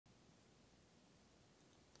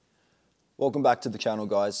Welcome back to the channel,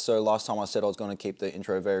 guys. So last time I said I was going to keep the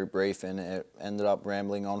intro very brief and it ended up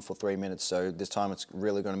rambling on for 3 minutes. So this time it's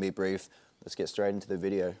really going to be brief. Let's get straight into the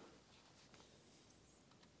video.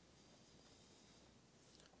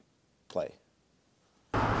 Play.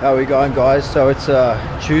 How are we going, guys? So it's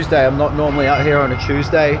Tuesday. I'm not normally out here on a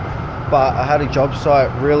Tuesday, but I had a job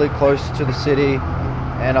site really close to the city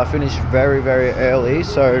and I finished very, very early.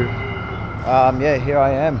 So yeah, here I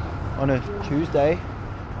am on a Tuesday.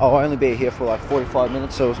 I'll only be here for like 45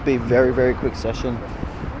 minutes, so it'll be a very, very quick session.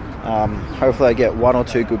 Hopefully I get 1 or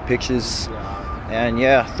 2 good pictures. And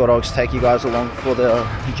yeah, thought I'll just take you guys along for the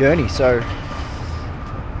journey. So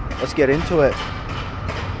let's get into it.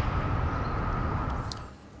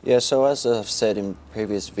 Yeah, so as I've said in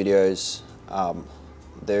previous videos,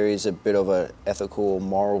 there is a bit of an ethical,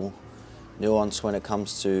 moral nuance when it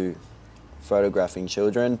comes to photographing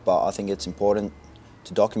children, but I think it's important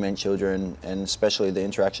to document children, and especially the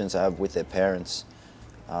interactions they have with their parents.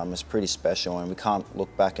 It's pretty special, and we can't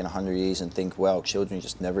look back in 100 years and think, wow, children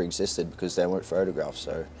just never existed because they weren't photographed.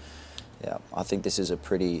 So yeah, I think this is a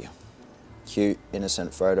pretty cute,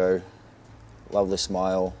 innocent photo, lovely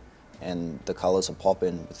smile, and the colours are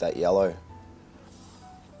popping with that yellow.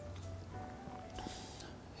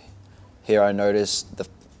 Here I noticed the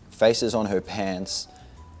faces on her pants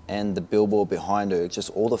and the billboard behind her, just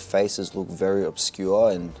all the faces look very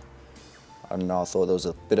obscure, and I don't know, I thought there was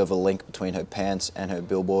a bit of a link between her pants and her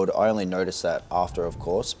billboard. I only noticed that after, of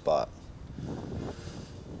course, but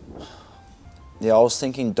yeah, I was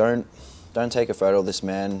thinking, don't take a photo of this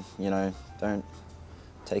man, you know, don't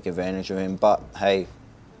take advantage of him. But hey,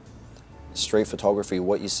 street photography,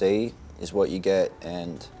 what you see is what you get,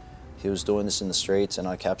 and he was doing this in the streets and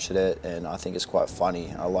I captured it, and I think it's quite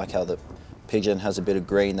funny. I like how the pigeon has a bit of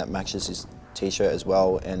green that matches his t-shirt as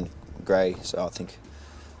well, and grey, so I think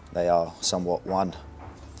they are somewhat one.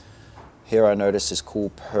 Here I noticed this cool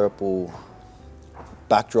purple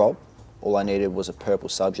backdrop. All I needed was a purple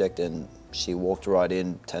subject and she walked right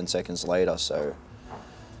in 10 seconds later, so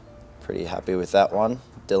pretty happy with that one.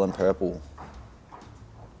 Dylan Purple.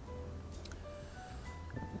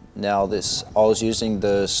 Now I was using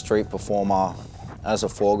the street performer as a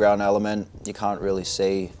foreground element. You can't really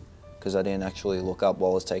see because I didn't actually look up while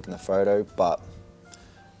I was taking the photo, but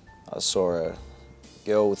I saw a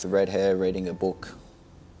girl with the red hair reading a book,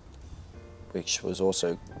 which was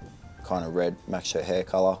also kind of red, matched her hair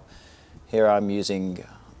color. Here I'm using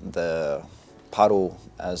the puddle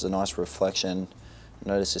as a nice reflection.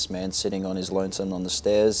 Notice this man sitting on his lonesome on the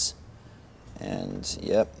stairs, and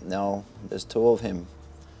yep, now there's 2 of him.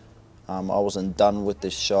 I wasn't done with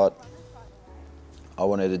this shot. I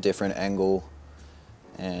wanted a different angle.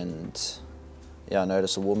 And yeah, I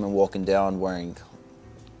noticed a woman walking down wearing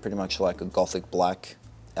pretty much like a gothic black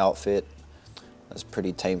outfit. That's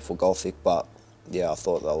pretty tame for gothic, but yeah, I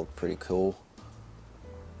thought that looked pretty cool.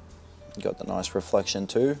 Got the nice reflection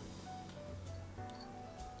too.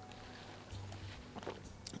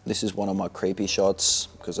 This is one of my creepy shots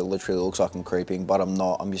because it literally looks like I'm creeping, but I'm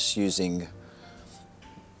not. I'm just using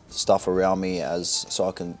stuff around me so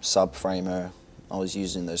I can subframe her. I was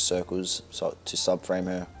using those circles to subframe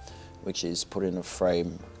her, which is putting a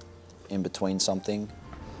frame in between something.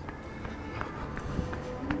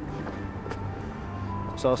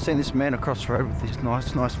 So I was seeing this man across the road with these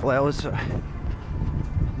nice flowers, so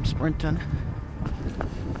I'm sprinting.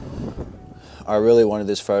 I really wanted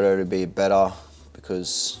this photo to be better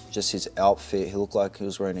because just his outfit, he looked like he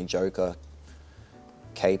was wearing a Joker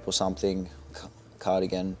cape or something,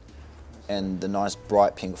 cardigan, and the nice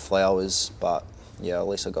bright pink flowers, but yeah, at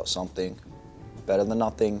least I got something. Better than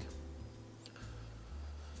nothing.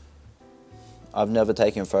 I've never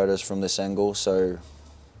taken photos from this angle, so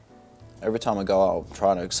every time I go out, I'm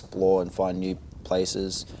trying to explore and find new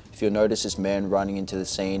places. If you'll notice this man running into the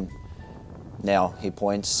scene, now he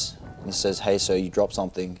points and he says, "Hey, so you dropped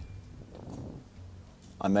something."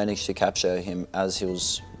 I managed to capture him as he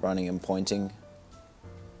was running and pointing.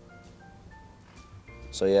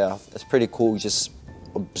 So yeah, it's pretty cool just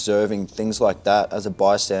observing things like that as a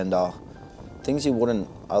bystander, things you wouldn't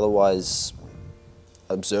otherwise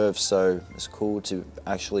observe. So it's cool to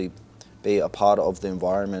actually be a part of the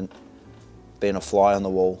environment, being a fly on the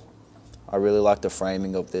wall. I really like the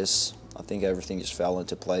framing of this. I think everything just fell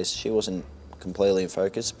into place. She wasn't completely in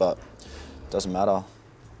focus, but it doesn't matter.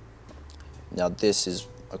 Now this is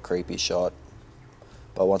a creepy shot,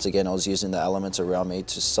 but once again I was using the elements around me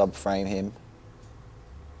to subframe him.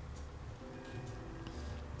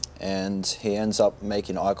 And he ends up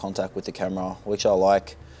making eye contact with the camera, which I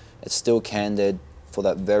like. It's still candid. For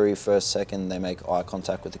that very first second they make eye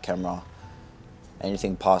contact with the camera.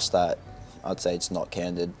 Anything past that, I'd say it's not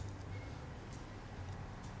candid.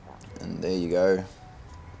 There you go.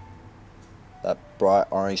 That bright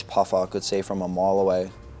orange puffer I could see from a mile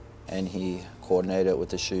away, and he coordinated it with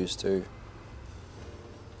the shoes too.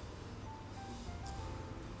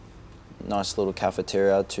 Nice little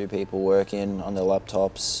cafeteria, 2 people working on their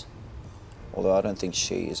laptops. Although I don't think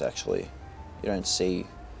she is actually, you don't see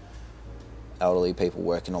elderly people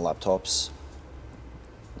working on laptops.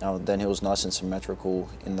 Now then, he was nice and symmetrical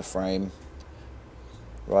in the frame,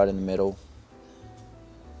 right in the middle.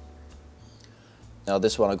 Now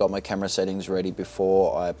this one, I got my camera settings ready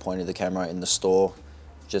before I pointed the camera in the store,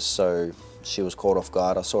 just so she was caught off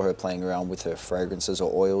guard. I saw her playing around with her fragrances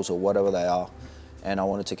or oils or whatever they are, and I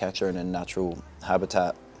wanted to catch her in a natural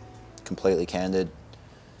habitat, completely candid.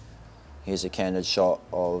 Here's a candid shot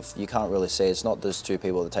of, you can't really see, it's not those 2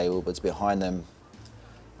 people at the table, but it's behind them,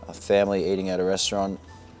 a family eating at a restaurant.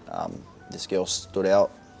 This girl stood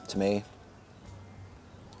out to me.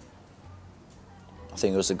 I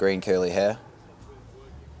think it was the green curly hair.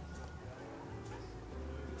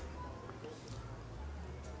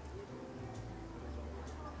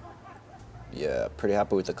 Yeah, pretty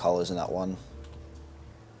happy with the colours in that one.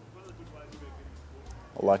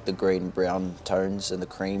 I like the green brown tones and the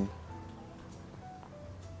cream.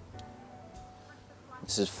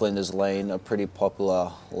 This is Flinders Lane, a pretty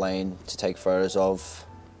popular lane to take photos of.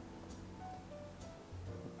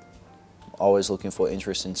 Always looking for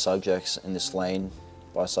interesting subjects in this lane.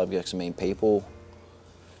 By subjects I mean people.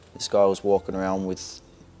 This guy was walking around with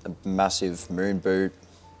a massive moon boot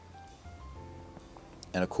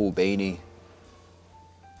and a cool beanie.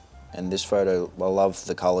 And this photo, I love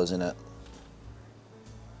the colours in it.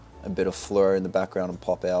 A bit of fluoro in the background and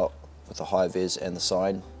pop out with the high vis and the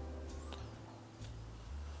sign.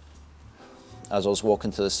 As I was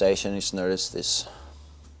walking to the station, I just noticed this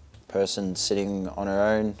person sitting on her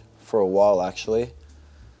own for a while actually,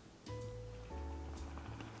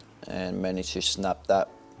 and managed to snap that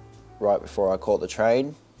right before I caught the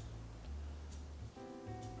train.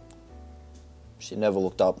 She never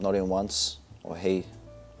looked up, not even once, or he,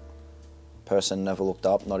 person never looked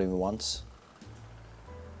up, not even once.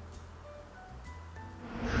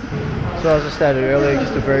 So as I stated earlier,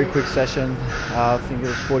 just a very quick session. I think it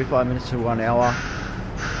was 45 minutes to 1 hour.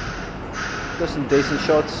 Got some decent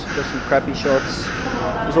shots, got some crappy shots.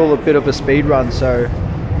 It was all a bit of a speed run, so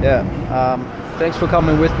yeah. Thanks for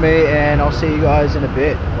coming with me, and I'll see you guys in a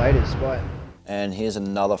bit. Laters, bye. And here's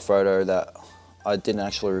another photo that I didn't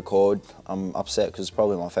actually record. I'm upset because it's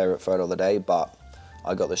probably my favourite photo of the day, but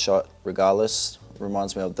I got the shot regardless.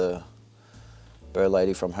 Reminds me of the bird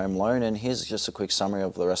lady from Home Alone, and here's just a quick summary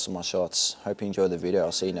of the rest of my shots. Hope you enjoyed the video.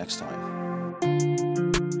 I'll see you next time.